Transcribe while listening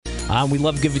We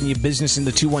love giving you business in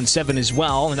the 217 as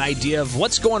well, an idea of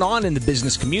what's going on in the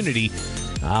business community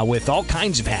with all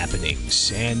kinds of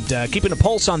happenings. And keeping a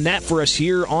pulse on that for us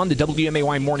here on the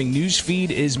WMAY Morning News Feed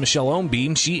is Michelle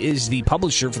Ownbeam. She is the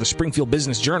publisher for the Springfield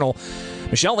Business Journal.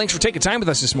 Michelle, thanks for taking time with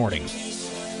us this morning.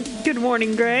 Good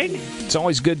morning, Greg. It's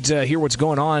always good to hear what's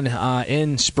going on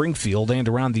in Springfield and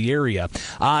around the area.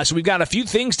 So we've got a few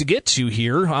things to get to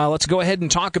here. Let's go ahead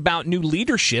and talk about new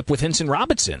leadership with Hinson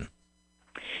Robinson.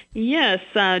 Yes,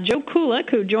 Joe Kulik,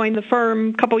 who joined the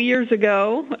firm a couple years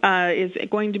ago, is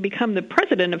going to become the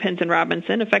president of Hinson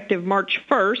Robinson effective March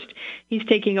 1st. He's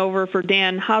taking over for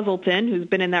Dan Hazelton, who's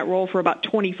been in that role for about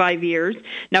 25 years.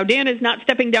 Now, Dan is not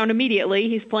stepping down immediately.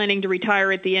 He's planning to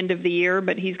retire at the end of the year,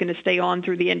 but he's going to stay on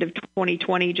through the end of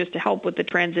 2020 just to help with the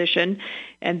transition.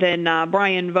 And then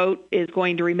Brian Vogt is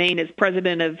going to remain as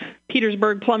president of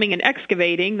Petersburg Plumbing and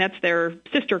Excavating. That's their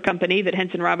sister company that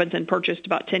Hinson Robinson purchased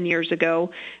about 10 years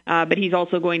ago. But he's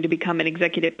also going to become an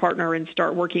executive partner and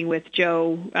start working with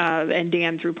Joe and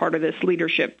Dan through part of this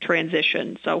leadership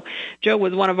transition. So Joe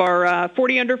was one of our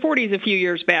 40 under 40s a few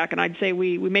years back, and I'd say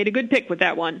we made a good pick with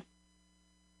that one.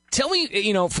 Tell me,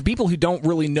 for people who don't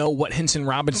really know what Hinson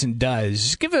Robinson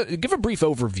does, give a brief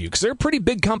overview, because they're a pretty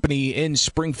big company in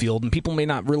Springfield, and people may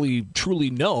not really truly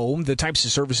know the types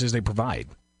of services they provide.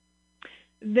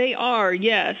 They are,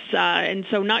 yes. And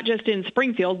so not just in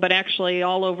Springfield, but actually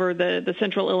all over the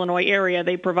central Illinois area,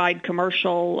 they provide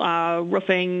commercial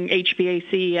roofing,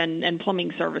 HVAC, and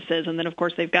plumbing services. And then, of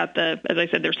course, they've got as I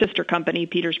said, their sister company,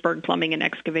 Petersburg Plumbing and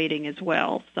Excavating as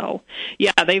well. So,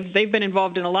 yeah, they've been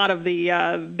involved in a lot of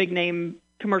the big-name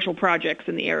commercial projects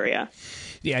in the area.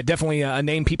 Yeah, definitely a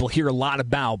name people hear a lot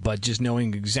about, but just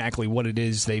knowing exactly what it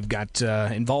is they've got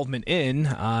involvement in,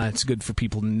 it's good for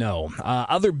people to know.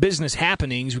 Other business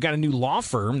happenings, we've got a new law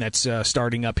firm that's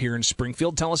starting up here in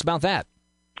Springfield. Tell us about that.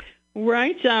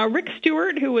 Right. Rick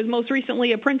Stewart, who was most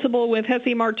recently a principal with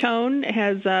Hesse Martone,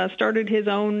 has started his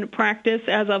own practice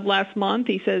as of last month.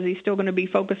 He says he's still going to be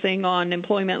focusing on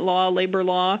employment law, labor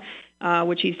law,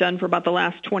 which he's done for about the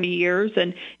last 20 years.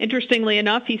 And interestingly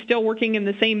enough, he's still working in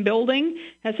the same building.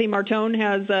 Hesse Martone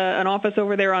has an office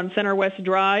over there on Center West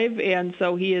Drive, and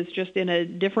so he is just in a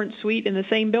different suite in the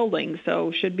same building.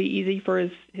 So should be easy for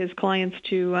his clients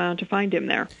to find him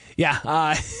there.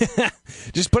 Yeah,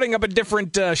 just putting up a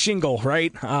different shingle,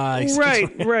 right?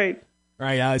 Right.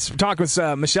 Right, so talk with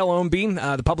Michelle Ownbeam,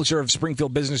 the publisher of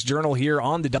Springfield Business Journal here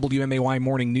on the WMAY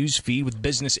Morning News Feed with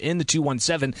Business in the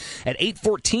 217 at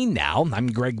 8:14 now.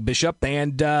 I'm Greg Bishop,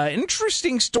 and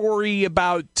interesting story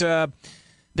about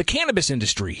the cannabis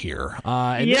industry here.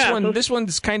 And this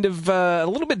one's kind of a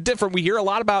little bit different. We hear a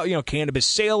lot about, cannabis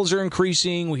sales are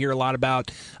increasing. We hear a lot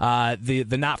about the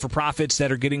not-for-profits that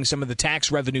are getting some of the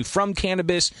tax revenue from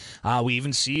cannabis. We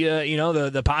even see,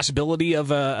 the possibility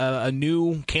of a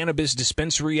new cannabis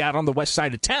dispensary out on the west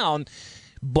side of town.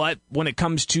 But when it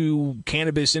comes to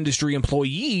cannabis industry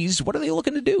employees, what are they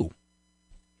looking to do?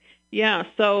 Yeah,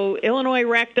 so Illinois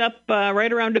racked up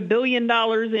right around $1 billion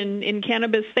in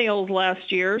cannabis sales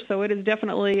last year, so it is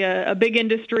definitely a big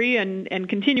industry and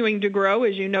continuing to grow,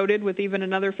 as you noted, with even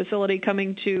another facility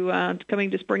coming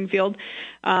to Springfield.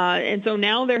 And so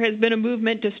now there has been a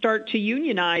movement to start to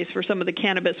unionize for some of the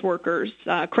cannabis workers.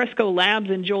 Cresco Labs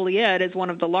in Joliet is one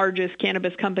of the largest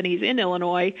cannabis companies in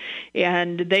Illinois,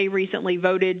 and they recently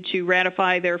voted to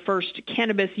ratify their first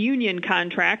cannabis union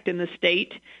contract in the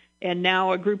state. And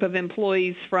now a group of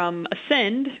employees from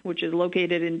Ascend, which is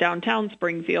located in downtown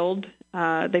Springfield,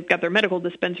 they've got their medical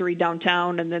dispensary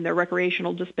downtown, and then their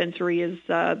recreational dispensary is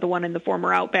the one in the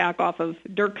former Outback off of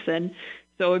Dirksen.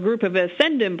 So a group of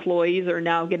Ascend employees are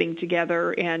now getting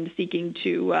together and seeking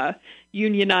to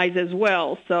unionize as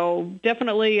well. So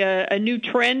definitely a new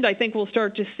trend. I think we'll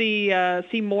start to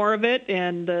see more of it,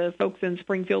 and the folks in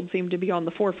Springfield seem to be on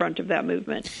the forefront of that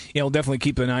movement. Yeah, we'll definitely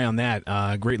keep an eye on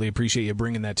that. Greatly appreciate you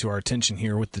bringing that to our attention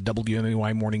here with the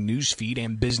WMAY Morning News Feed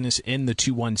and Business in the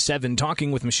 217.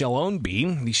 Talking with Michelle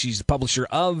Ownbeam. She's the publisher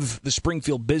of the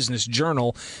Springfield Business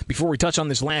Journal. Before we touch on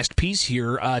this last piece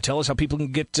here, tell us how people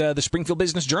can get the Springfield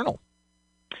Business Journal.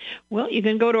 Well, you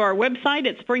can go to our website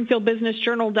at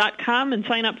springfieldbusinessjournal.com and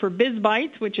sign up for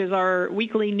BizBytes, which is our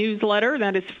weekly newsletter.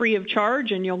 That is free of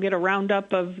charge, and you'll get a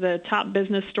roundup of the top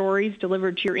business stories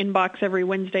delivered to your inbox every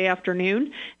Wednesday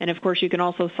afternoon. And, of course, you can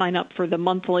also sign up for the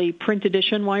monthly print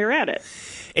edition while you're at it.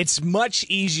 It's much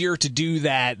easier to do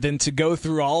that than to go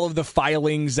through all of the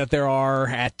filings that there are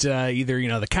at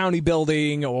either, the county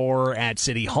building or at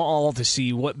City Hall to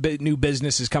see what new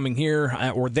business is coming here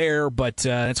or there. But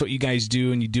that's what you guys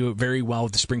do, and you do it very well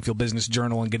with the Springfield Business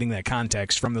Journal and getting that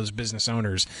context from those business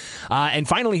owners. And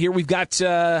finally here, we've got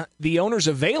the owners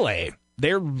of Vele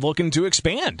they're looking to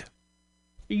expand.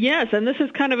 Yes, and this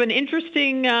is kind of an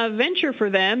interesting venture for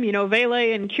them. You know,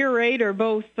 Valet and Curate are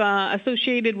both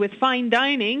associated with fine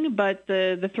dining, but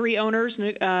the three owners,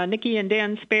 Nikki and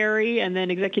Dan Sperry, and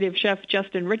then executive chef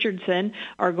Justin Richardson,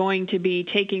 are going to be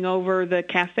taking over the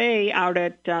cafe out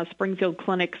at Springfield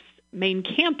Clinic's main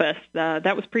campus.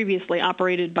 That was previously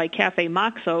operated by Cafe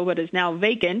Moxo, but is now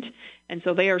vacant, and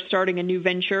so they are starting a new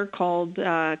venture called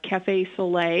Cafe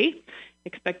Soleil,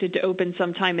 expected to open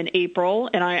sometime in April.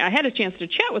 And I had a chance to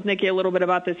chat with Nikki a little bit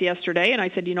about this yesterday, and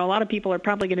I said, you know, a lot of people are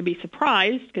probably going to be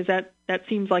surprised because that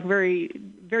seems like very,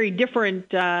 very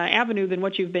different avenue than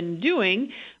what you've been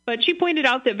doing. But she pointed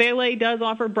out that Valet does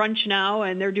offer brunch now,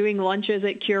 and they're doing lunches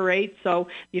at Curate. So,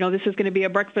 you know, this is going to be a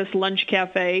breakfast lunch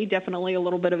cafe, definitely a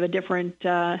little bit of a different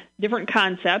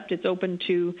concept. It's open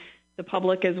to the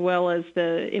public as well as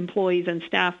the employees and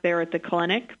staff there at the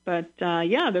clinic. But,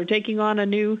 yeah, they're taking on a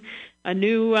new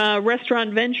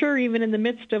restaurant venture, even in the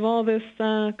midst of all this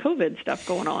COVID stuff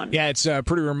going on. Yeah, it's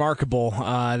pretty remarkable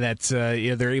that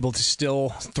they're able to still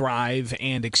thrive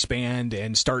and expand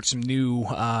and start some new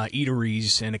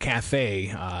eateries and a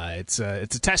cafe. It's a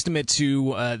testament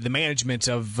to the management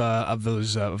of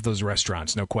those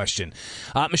restaurants, no question.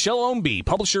 Michelle Ownby,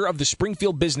 publisher of the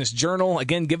Springfield Business Journal.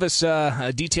 Again, give us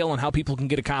a detail on how people can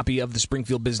get a copy of the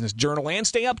Springfield Business Journal and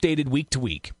stay updated week to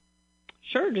week.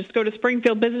 Sure. Just go to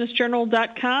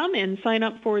springfieldbusinessjournal.com and sign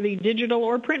up for the digital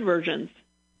or print versions.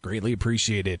 Greatly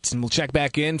appreciate it. And we'll check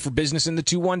back in for Business in the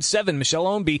 217. Michelle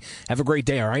Ownby, have a great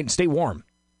day, all right? And stay warm.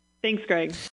 Thanks, Greg.